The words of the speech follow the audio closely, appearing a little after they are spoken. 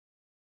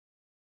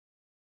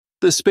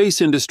The space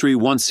industry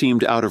once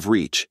seemed out of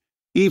reach,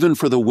 even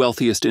for the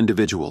wealthiest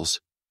individuals.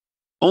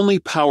 Only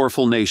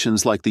powerful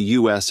nations like the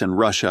US and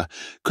Russia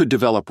could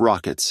develop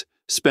rockets,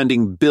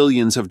 spending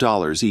billions of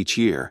dollars each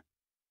year.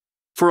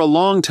 For a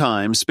long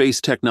time,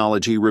 space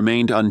technology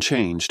remained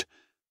unchanged,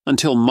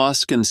 until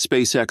Musk and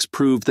SpaceX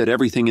proved that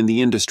everything in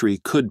the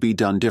industry could be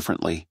done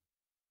differently.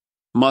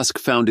 Musk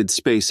founded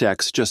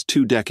SpaceX just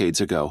 2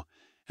 decades ago,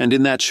 and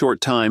in that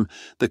short time,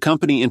 the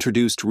company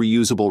introduced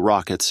reusable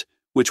rockets,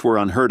 which were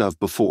unheard of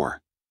before.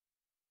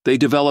 They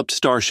developed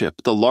Starship,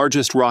 the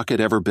largest rocket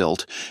ever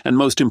built, and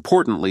most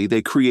importantly,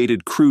 they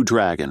created Crew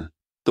Dragon,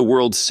 the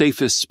world's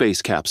safest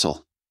space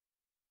capsule.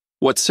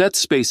 What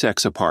sets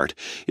SpaceX apart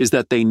is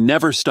that they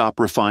never stop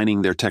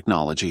refining their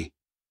technology.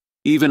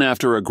 Even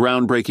after a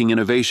groundbreaking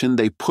innovation,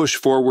 they push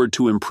forward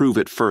to improve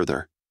it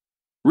further.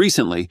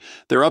 Recently,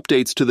 their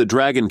updates to the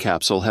Dragon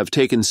capsule have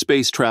taken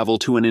space travel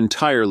to an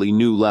entirely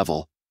new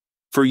level.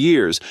 For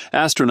years,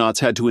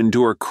 astronauts had to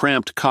endure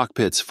cramped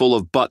cockpits full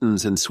of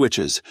buttons and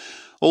switches.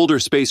 Older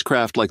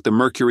spacecraft like the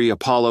Mercury,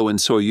 Apollo, and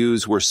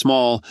Soyuz were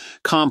small,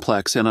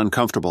 complex, and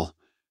uncomfortable.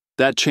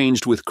 That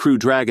changed with Crew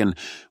Dragon,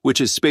 which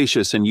is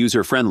spacious and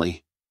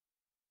user-friendly.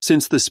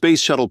 Since the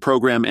Space Shuttle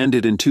program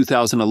ended in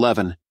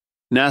 2011,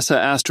 NASA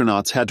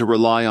astronauts had to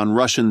rely on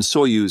Russian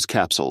Soyuz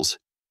capsules.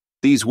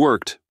 These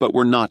worked, but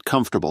were not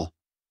comfortable.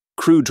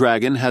 Crew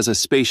Dragon has a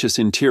spacious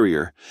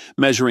interior,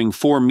 measuring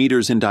 4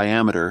 meters in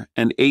diameter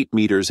and 8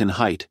 meters in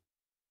height.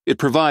 It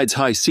provides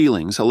high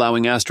ceilings,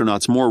 allowing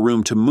astronauts more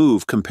room to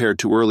move compared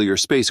to earlier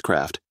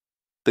spacecraft.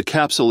 The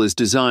capsule is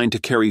designed to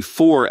carry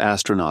 4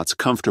 astronauts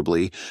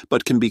comfortably,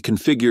 but can be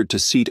configured to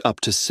seat up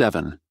to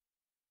 7.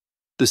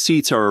 The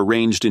seats are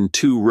arranged in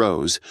 2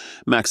 rows,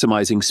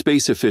 maximizing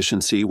space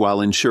efficiency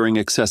while ensuring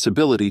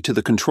accessibility to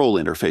the control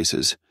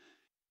interfaces.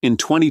 In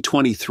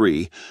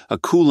 2023, a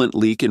coolant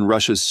leak in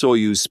Russia's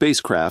Soyuz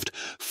spacecraft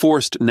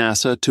forced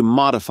NASA to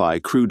modify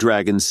Crew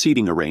Dragon's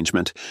seating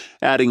arrangement,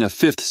 adding a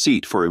 5th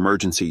seat for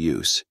emergency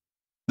use.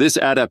 This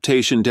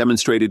adaptation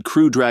demonstrated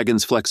Crew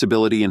Dragon's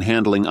flexibility in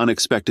handling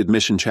unexpected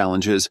mission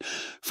challenges,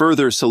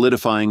 further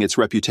solidifying its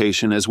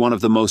reputation as one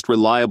of the most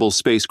reliable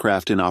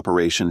spacecraft in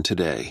operation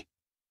today.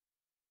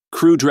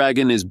 Crew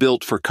Dragon is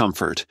built for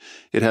comfort.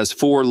 It has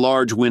 4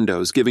 large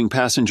windows, giving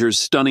passengers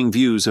stunning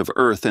views of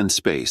Earth and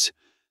space.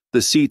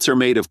 The seats are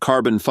made of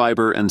carbon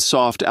fiber and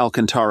soft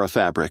Alcantara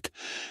fabric.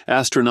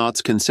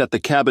 Astronauts can set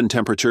the cabin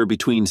temperature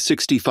between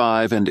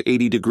 65 and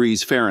 80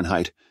 degrees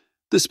Fahrenheit.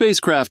 The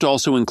spacecraft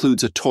also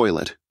includes a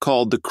toilet,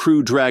 called the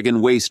Crew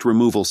Dragon Waste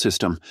Removal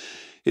System.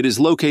 It is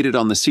located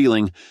on the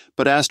ceiling,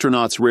 but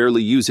astronauts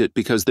rarely use it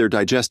because their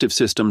digestive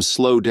systems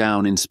slow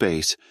down in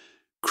space.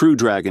 Crew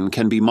Dragon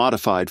can be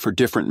modified for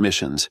different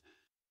missions.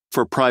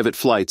 For private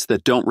flights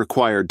that don't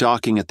require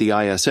docking at the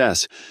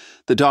ISS,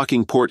 the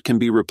docking port can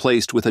be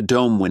replaced with a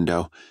dome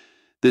window.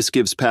 This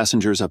gives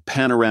passengers a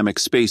panoramic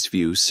space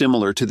view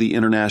similar to the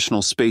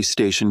International Space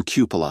Station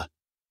cupola.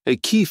 A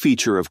key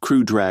feature of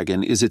Crew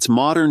Dragon is its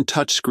modern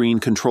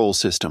touchscreen control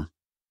system.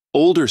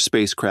 Older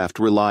spacecraft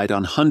relied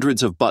on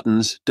hundreds of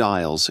buttons,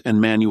 dials, and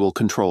manual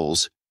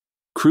controls.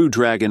 Crew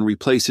Dragon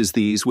replaces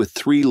these with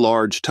 3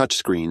 large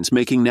touchscreens,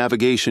 making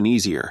navigation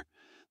easier.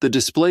 The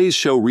displays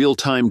show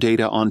real-time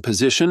data on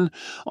position,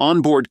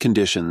 onboard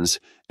conditions,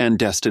 and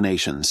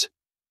destinations.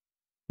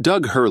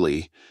 Doug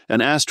Hurley,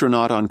 an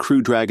astronaut on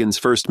Crew Dragon's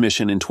first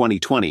mission in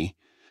 2020,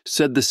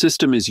 said the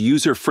system is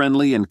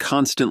user-friendly and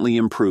constantly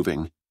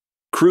improving.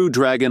 Crew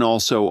Dragon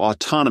also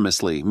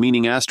autonomously,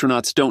 meaning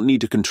astronauts don't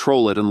need to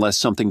control it unless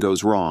something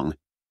goes wrong.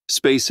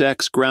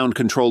 SpaceX ground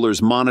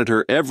controllers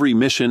monitor every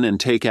mission and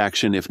take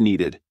action if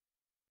needed.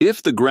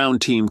 If the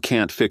ground team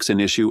can't fix an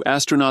issue,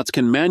 astronauts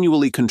can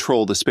manually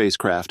control the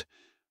spacecraft.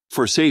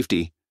 For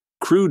safety,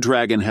 Crew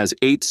Dragon has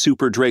 8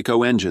 Super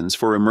Draco engines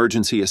for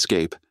emergency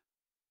escape.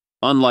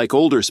 Unlike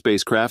older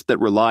spacecraft that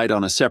relied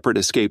on a separate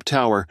escape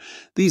tower,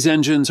 these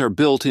engines are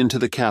built into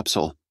the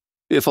capsule.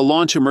 If a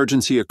launch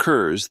emergency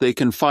occurs, they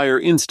can fire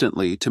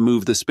instantly to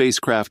move the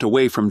spacecraft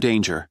away from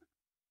danger.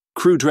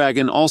 Crew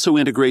Dragon also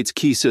integrates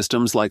key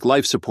systems like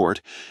life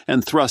support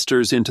and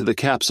thrusters into the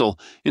capsule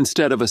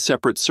instead of a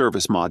separate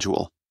service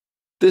module.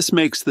 This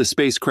makes the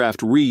spacecraft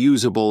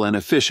reusable and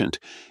efficient.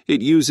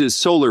 It uses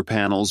solar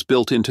panels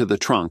built into the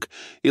trunk,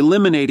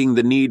 eliminating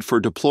the need for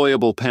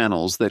deployable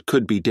panels that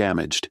could be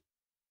damaged.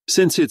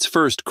 Since its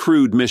first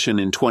crewed mission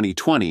in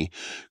 2020,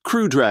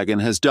 Crew Dragon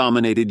has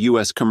dominated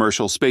U.S.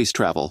 commercial space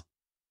travel.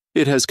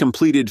 It has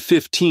completed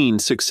 15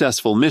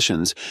 successful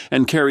missions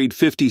and carried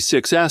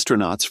 56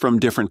 astronauts from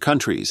different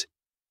countries.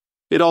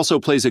 It also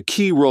plays a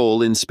key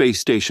role in space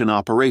station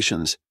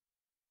operations.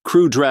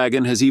 Crew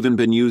Dragon has even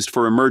been used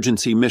for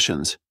emergency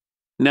missions.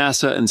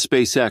 NASA and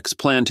SpaceX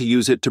plan to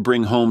use it to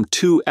bring home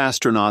 2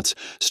 astronauts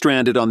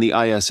stranded on the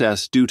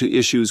ISS due to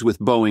issues with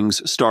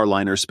Boeing's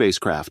Starliner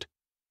spacecraft.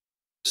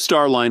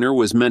 Starliner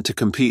was meant to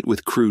compete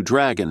with Crew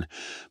Dragon,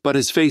 but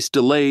has faced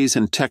delays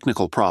and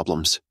technical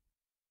problems.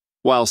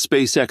 While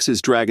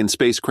SpaceX's Dragon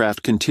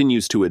spacecraft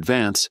continues to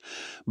advance,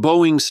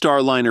 Boeing's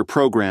Starliner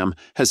program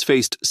has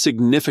faced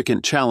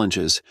significant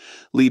challenges,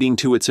 leading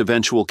to its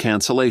eventual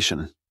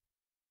cancellation.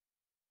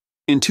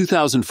 In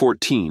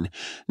 2014,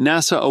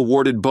 NASA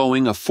awarded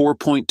Boeing a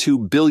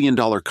 $4.2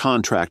 billion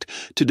contract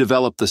to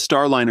develop the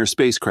Starliner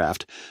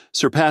spacecraft,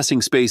 surpassing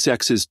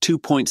SpaceX's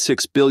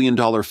 $2.6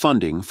 billion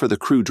funding for the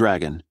Crew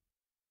Dragon.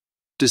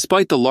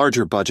 Despite the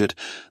larger budget,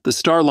 the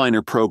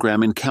Starliner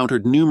program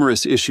encountered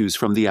numerous issues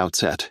from the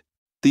outset.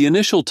 The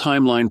initial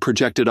timeline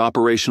projected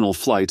operational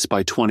flights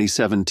by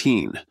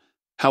 2017.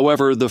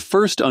 However, the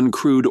first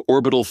uncrewed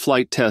orbital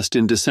flight test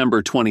in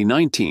December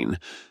 2019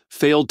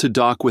 failed to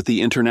dock with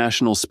the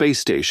International Space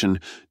Station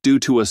due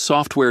to a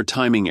software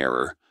timing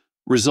error,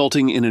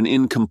 resulting in an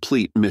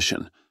incomplete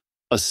mission.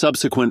 A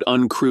subsequent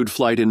uncrewed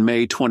flight in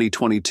May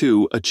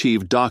 2022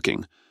 achieved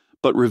docking,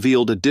 but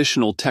revealed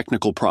additional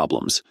technical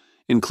problems,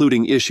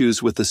 including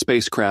issues with the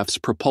spacecraft's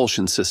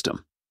propulsion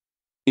system.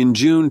 In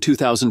June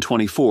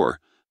 2024,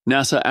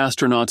 NASA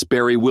astronauts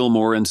Barry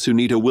Wilmore and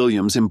Sunita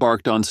Williams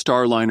embarked on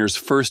Starliner's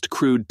first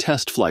crewed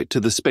test flight to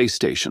the space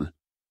station.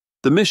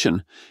 The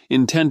mission,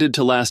 intended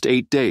to last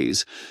 8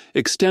 days,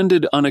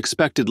 extended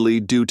unexpectedly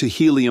due to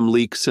helium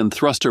leaks and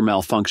thruster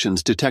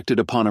malfunctions detected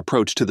upon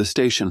approach to the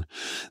station.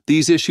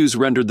 These issues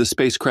rendered the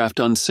spacecraft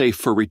unsafe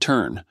for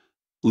return,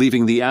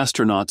 leaving the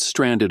astronauts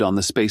stranded on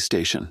the space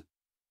station.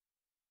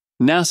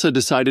 NASA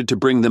decided to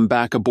bring them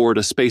back aboard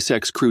a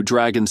SpaceX Crew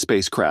Dragon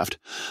spacecraft,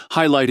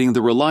 highlighting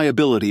the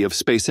reliability of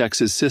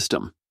SpaceX's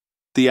system.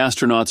 The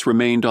astronauts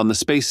remained on the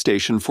space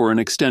station for an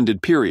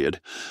extended period,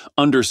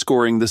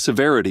 underscoring the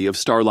severity of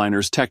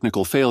Starliner's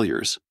technical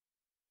failures.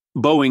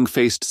 Boeing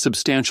faced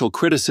substantial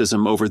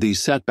criticism over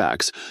these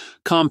setbacks,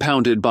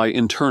 compounded by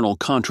internal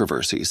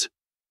controversies.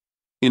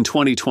 In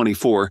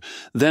 2024,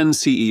 then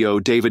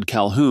CEO David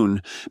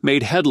Calhoun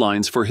made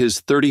headlines for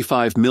his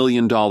 $35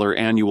 million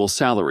annual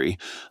salary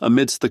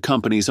amidst the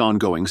company's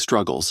ongoing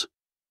struggles.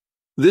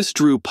 This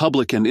drew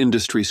public and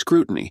industry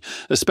scrutiny,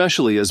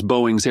 especially as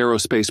Boeing's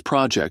aerospace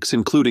projects,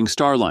 including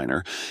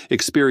Starliner,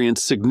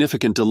 experienced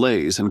significant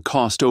delays and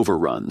cost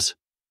overruns.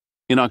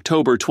 In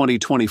October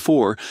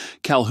 2024,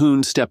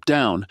 Calhoun stepped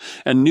down,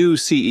 and new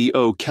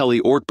CEO Kelly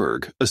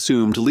Ortberg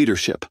assumed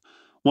leadership.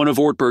 One of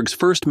Ortberg's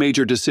first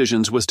major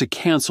decisions was to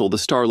cancel the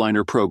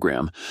Starliner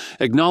program,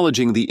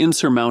 acknowledging the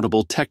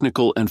insurmountable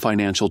technical and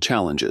financial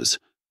challenges.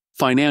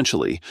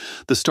 Financially,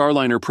 the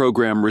Starliner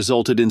program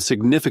resulted in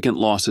significant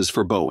losses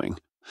for Boeing.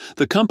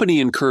 The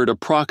company incurred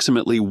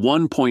approximately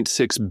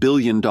 $1.6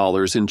 billion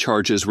in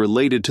charges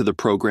related to the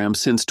program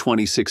since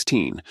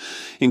 2016,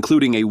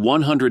 including a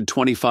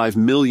 $125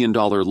 million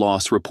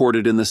loss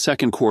reported in the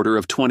second quarter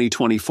of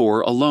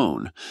 2024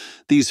 alone.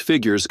 These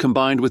figures,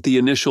 combined with the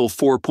initial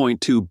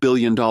 $4.2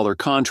 billion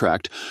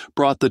contract,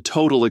 brought the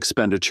total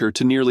expenditure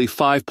to nearly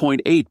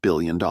 $5.8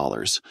 billion.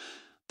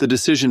 The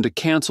decision to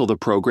cancel the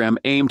program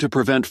aimed to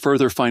prevent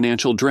further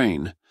financial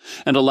drain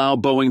and allow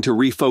Boeing to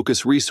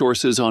refocus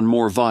resources on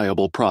more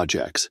viable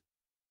projects.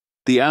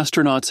 The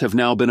astronauts have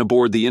now been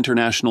aboard the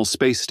International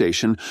Space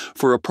Station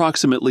for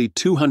approximately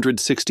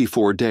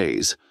 264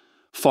 days,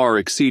 far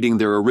exceeding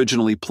their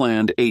originally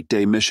planned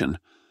 8-day mission.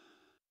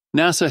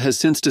 NASA has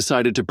since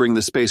decided to bring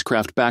the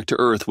spacecraft back to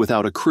Earth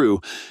without a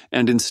crew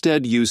and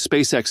instead use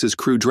SpaceX's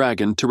Crew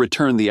Dragon to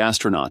return the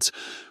astronauts,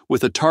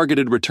 with a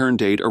targeted return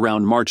date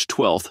around March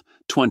 12,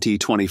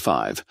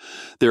 2025.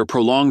 Their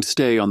prolonged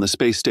stay on the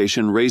space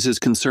station raises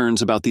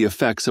concerns about the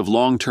effects of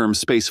long-term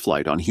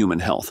spaceflight on human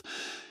health.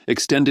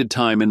 Extended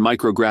time in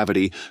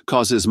microgravity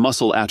causes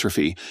muscle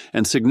atrophy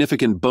and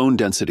significant bone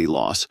density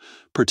loss,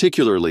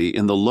 particularly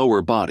in the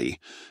lower body,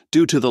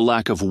 due to the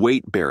lack of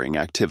weight-bearing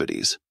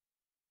activities.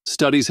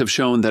 Studies have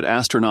shown that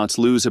astronauts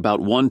lose about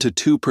 1 to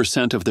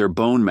 2% of their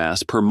bone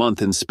mass per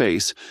month in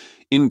space,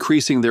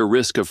 increasing their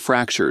risk of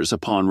fractures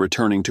upon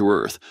returning to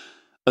Earth.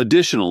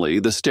 Additionally,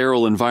 the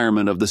sterile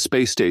environment of the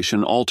space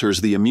station alters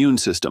the immune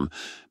system,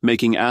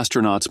 making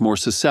astronauts more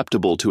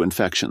susceptible to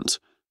infections.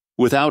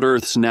 Without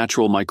Earth's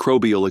natural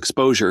microbial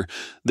exposure,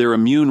 their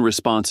immune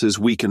responses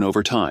weaken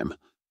over time.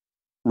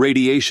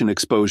 Radiation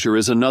exposure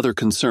is another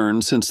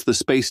concern since the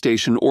space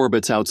station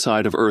orbits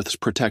outside of Earth's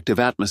protective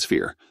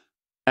atmosphere.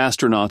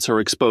 Astronauts are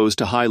exposed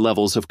to high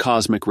levels of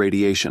cosmic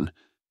radiation,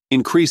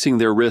 increasing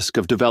their risk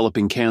of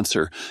developing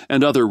cancer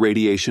and other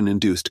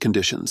radiation-induced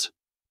conditions.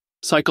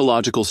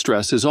 Psychological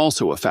stress is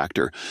also a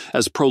factor,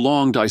 as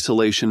prolonged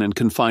isolation and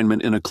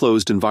confinement in a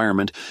closed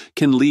environment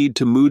can lead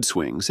to mood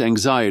swings,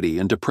 anxiety,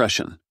 and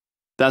depression.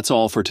 That's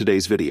all for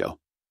today's video.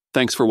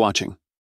 Thanks for watching.